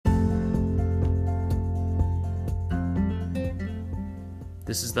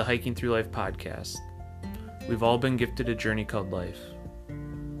This is the Hiking Through Life podcast. We've all been gifted a journey called life.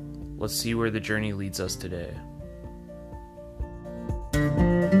 Let's see where the journey leads us today.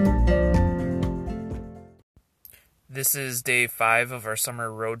 This is day 5 of our summer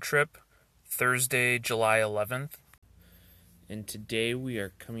road trip, Thursday, July 11th. And today we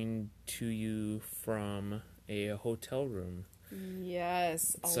are coming to you from a hotel room.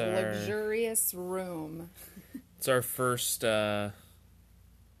 Yes, luxurious room. It's our first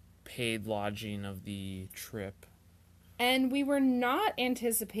paid lodging of the trip. And we were not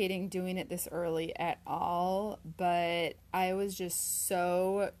anticipating doing it this early at all, but I was just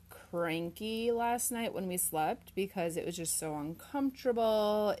so cranky last night when we slept because it was just so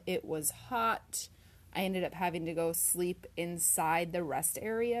uncomfortable. It was hot. I ended up having to go sleep inside the rest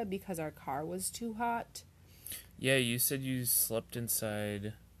area because our car was too hot. Yeah, you said you slept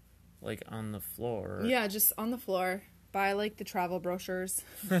inside, like, on the floor. Yeah, just on the floor by, like, the travel brochures.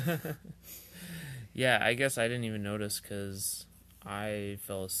 Yeah, I guess I didn't even notice because I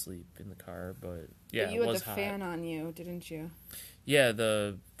fell asleep in the car, but yeah, but you it was had hot. the fan on you, didn't you? Yeah,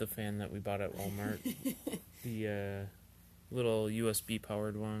 the fan that we bought at Walmart. The little USB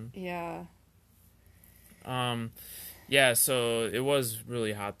powered one. Yeah. Yeah, so it was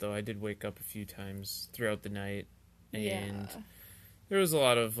really hot though. I did wake up a few times throughout the night, and Yeah. there was a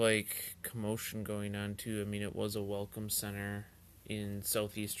lot of like commotion going on too. I mean, it was a welcome center in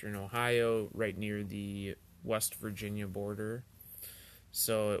southeastern Ohio, right near the West Virginia border.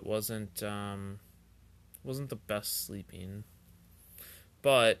 So it wasn't the best sleeping.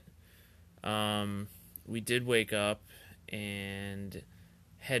 But we did wake up and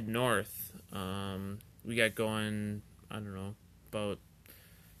head north. We got going, I don't know, about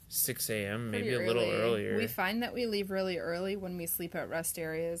 6 a.m., maybe a little earlier. We find that we leave really early when we sleep at rest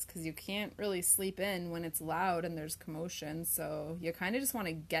areas because you can't really sleep in when it's loud and there's commotion. So you kind of just want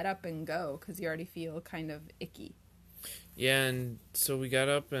to get up and go because you already feel kind of icky. Yeah, and so we got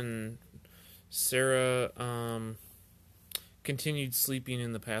up and Sarah continued sleeping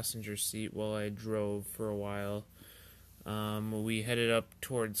in the passenger seat while I drove for a while. We headed up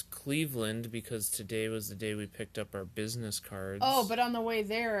towards Cleveland because today was the day we picked up our business cards. Oh, but on the way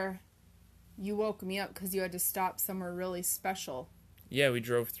there, you woke me up because you had to stop somewhere really special. Yeah, we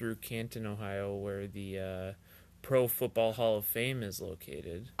drove through Canton, Ohio, where the Pro Football Hall of Fame is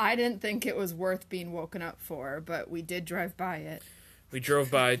located. I didn't think it was worth being woken up for, but we did drive by it. We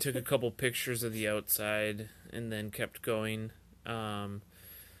drove by, took a couple pictures of the outside, and then kept going.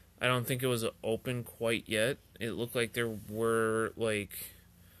 I don't think it was open quite yet. It looked like there were, like,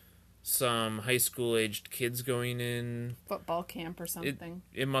 some high school-aged kids going in. Football camp or something.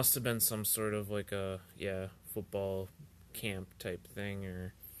 It must have been some sort of, like, football camp type thing,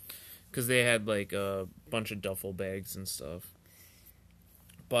 or... Because they had, like, a bunch of duffel bags and stuff.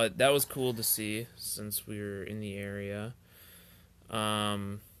 But that was cool to see, since we were in the area.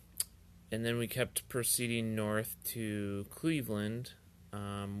 And then we kept proceeding north to Cleveland,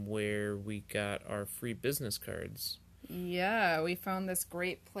 where we got our free business cards. Yeah, we found this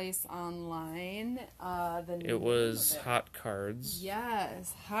great place online. It was Hot Cards.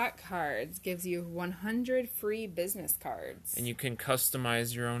 Yes, Hot Cards gives you 100 free business cards. And you can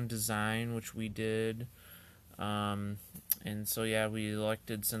customize your own design, which we did. And so, yeah, we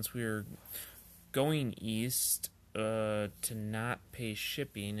elected, since we were going east, to not pay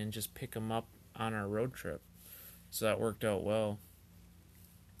shipping and just pick them up on our road trip. So that worked out well.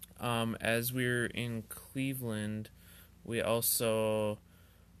 As we were in Cleveland, we also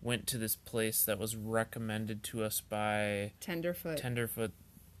went to this place that was recommended to us by Tenderfoot.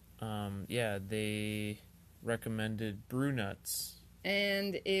 They recommended Brew Nuts.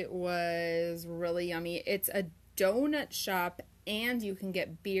 And it was really yummy. It's a donut shop, and you can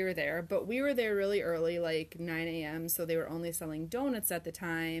get beer there. But we were there really early, like 9 a.m., so they were only selling donuts at the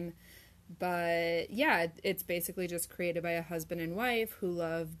time. But yeah, it's basically just created by a husband and wife who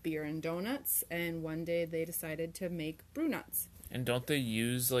love beer and donuts, and one day they decided to make brew nuts. And don't they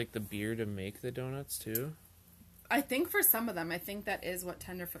use, like, the beer to make the donuts, too? I think for some of them, I think that is what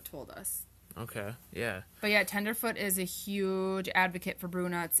Tenderfoot told us. Okay, yeah. But yeah, Tenderfoot is a huge advocate for brew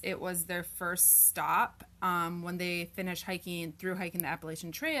nuts. It was their first stop. When they finished hiking the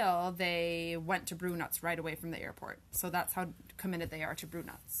Appalachian Trail, they went to brew nuts right away from the airport. So that's how committed they are to brew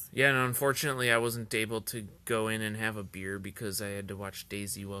nuts. Yeah, and unfortunately I wasn't able to go in and have a beer because I had to watch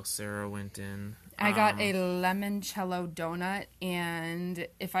Daisy while Sarah went in. I got a limoncello donut, and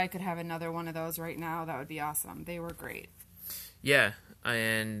if I could have another one of those right now, that would be awesome. They were great. Yeah,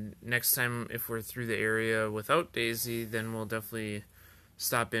 and next time if we're through the area without Daisy, then we'll definitely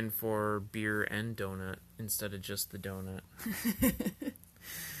stop in for beer and donut instead of just the donut.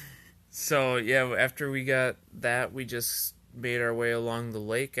 So, yeah, after we got that, we just made our way along the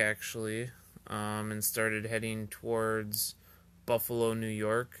lake, actually, and started heading towards Buffalo, New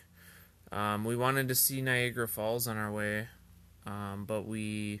York. We wanted to see Niagara Falls on our way, but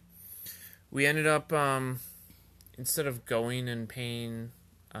we ended up, instead of going and paying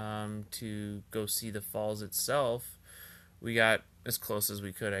to go see the falls itself, we got as close as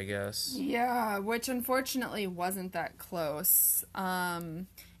we could, I guess. Yeah, which unfortunately wasn't that close.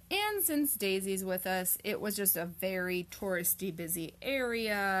 And since Daisy's with us, it was just a very touristy, busy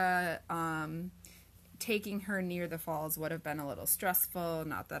area. Taking her near the falls would have been a little stressful,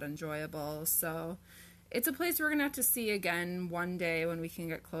 not that enjoyable. So it's a place we're going to have to see again one day when we can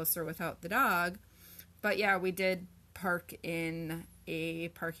get closer without the dog. But yeah, we did park in a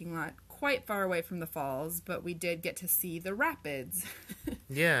parking lot quite far away from the falls, but we did get to see the rapids.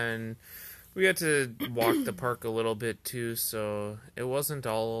 Yeah, and we got to walk the park a little bit too, so it wasn't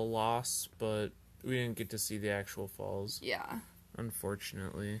all a loss, but we didn't get to see the actual falls, Yeah.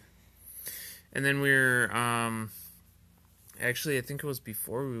 unfortunately. And then we were, actually, I think it was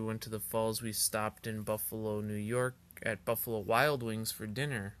before we went to the falls, we stopped in Buffalo, New York at Buffalo Wild Wings for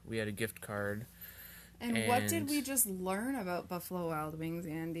dinner. We had a gift card. And what did we just learn about Buffalo Wild Wings,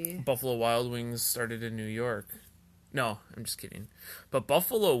 Andy? Buffalo Wild Wings started in New York. No, I'm just kidding. But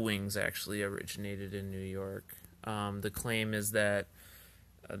Buffalo Wings actually originated in New York. The claim is that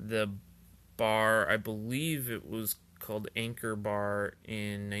the bar, I believe it was called Anchor Bar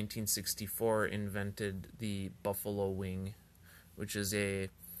in 1964, invented the Buffalo Wing, which is a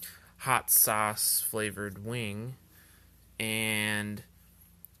hot sauce flavored wing. And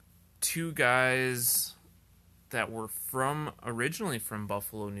two guys that were originally from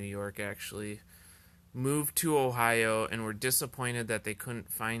Buffalo, New York, actually moved to Ohio and were disappointed that they couldn't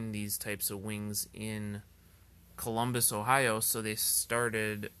find these types of wings in Columbus, Ohio, so they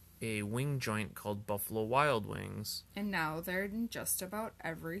started a wing joint called Buffalo Wild Wings. And now they're in just about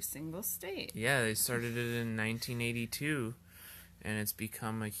every single state. Yeah, they started it in 1982, and it's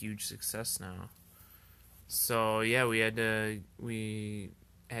become a huge success now. So, yeah, we had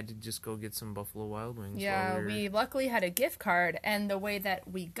to just go get some Buffalo Wild Wings. Yeah, we luckily had a gift card, and the way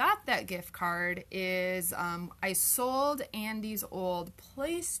that we got that gift card is I sold Andy's old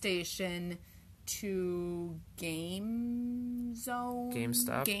PlayStation to GameStop,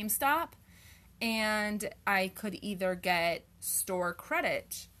 and I could either get store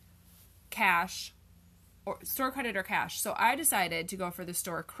credit or cash. So I decided to go for the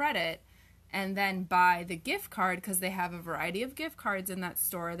store credit and then buy the gift card because they have a variety of gift cards in that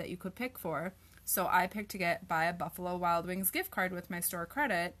store that you could pick for. So I picked to buy a Buffalo Wild Wings gift card with my store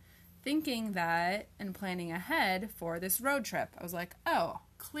credit, thinking that and planning ahead for this road trip. I was like, oh,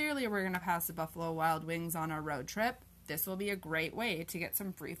 clearly we're going to pass the Buffalo Wild Wings on our road trip. This will be a great way to get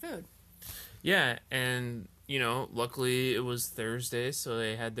some free food. Yeah, and, luckily it was Thursday, so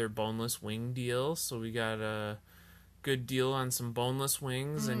they had their boneless wing deal, so we got a good deal on some boneless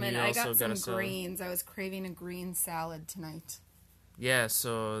wings, and you I also got some greens. I was craving a green salad tonight. Yeah,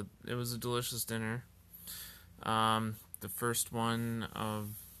 so it was a delicious dinner. The first one of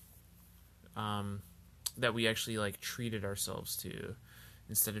that we actually treated ourselves to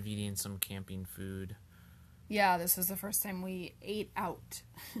instead of eating some camping food. Yeah, this was the first time we ate out.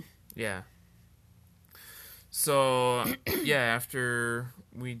 Yeah. So, yeah, after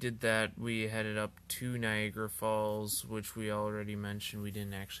we did that, we headed up to Niagara Falls, which we already mentioned we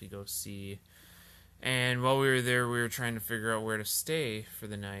didn't actually go see. And while we were there, we were trying to figure out where to stay for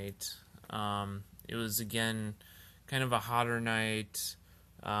the night. It was, again, kind of a hotter night.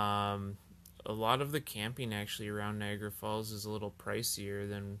 A lot of the camping, actually, around Niagara Falls is a little pricier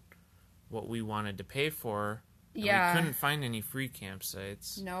than what we wanted to pay for. Yeah. We couldn't find any free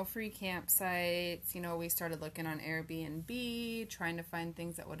campsites. No free campsites. We started looking on Airbnb, trying to find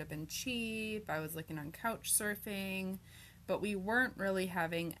things that would have been cheap. I was looking on couch surfing, but we weren't really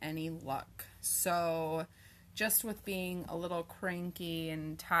having any luck. So just with being a little cranky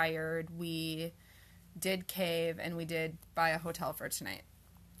and tired, we did cave and we did buy a hotel for tonight.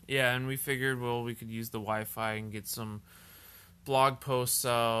 Yeah, and we figured, we could use the Wi-Fi and get some blog posts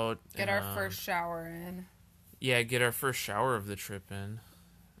out. Get our first shower in. Yeah, get our first shower of the trip in.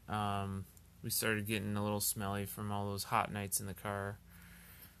 We started getting a little smelly from all those hot nights in the car.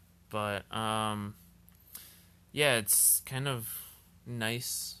 But, yeah, it's kind of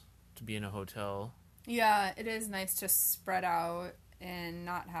nice to be in a hotel. Yeah, it is nice to spread out and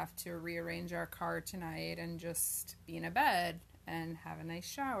not have to rearrange our car tonight and just be in a bed and have a nice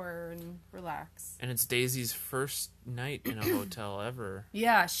shower and relax. And it's Daisy's first night in a hotel ever.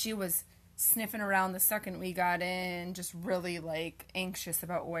 Yeah, she was sniffing around the second we got in, just really like anxious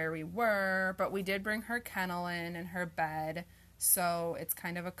about where we were. But we did bring her kennel in and her bed, so it's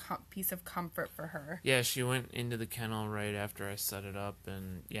kind of a piece of comfort for her. Yeah, she went into the kennel right after I set it up,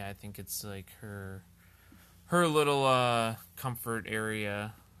 and yeah, I think it's like her little comfort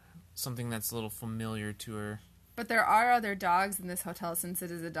area, something that's a little familiar to her. But there are other dogs in this hotel since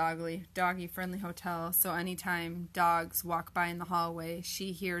it is a doggy-friendly hotel. So anytime dogs walk by in the hallway,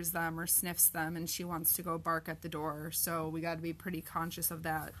 she hears them or sniffs them, and she wants to go bark at the door. So we got to be pretty conscious of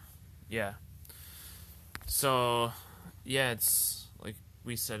that. Yeah. So, yeah, it's like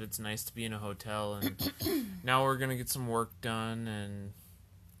we said, it's nice to be in a hotel, and now we're gonna get some work done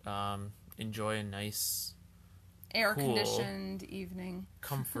and enjoy a nice air-conditioned evening.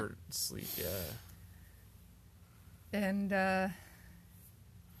 Comfort sleep, yeah. And I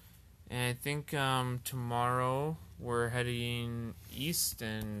think tomorrow we're heading east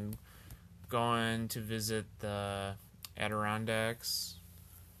and going to visit the Adirondacks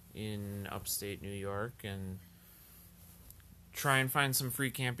in upstate New York and try and find some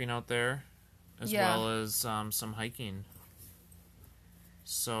free camping out there, as well as some hiking.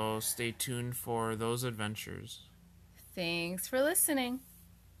 So stay tuned for those adventures. Thanks for listening.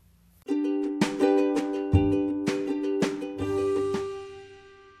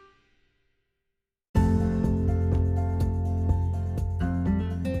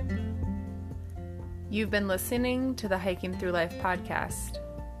 You've been listening to the Hiking Through Life podcast.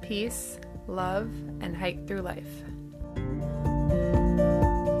 Peace, love, and hike through life.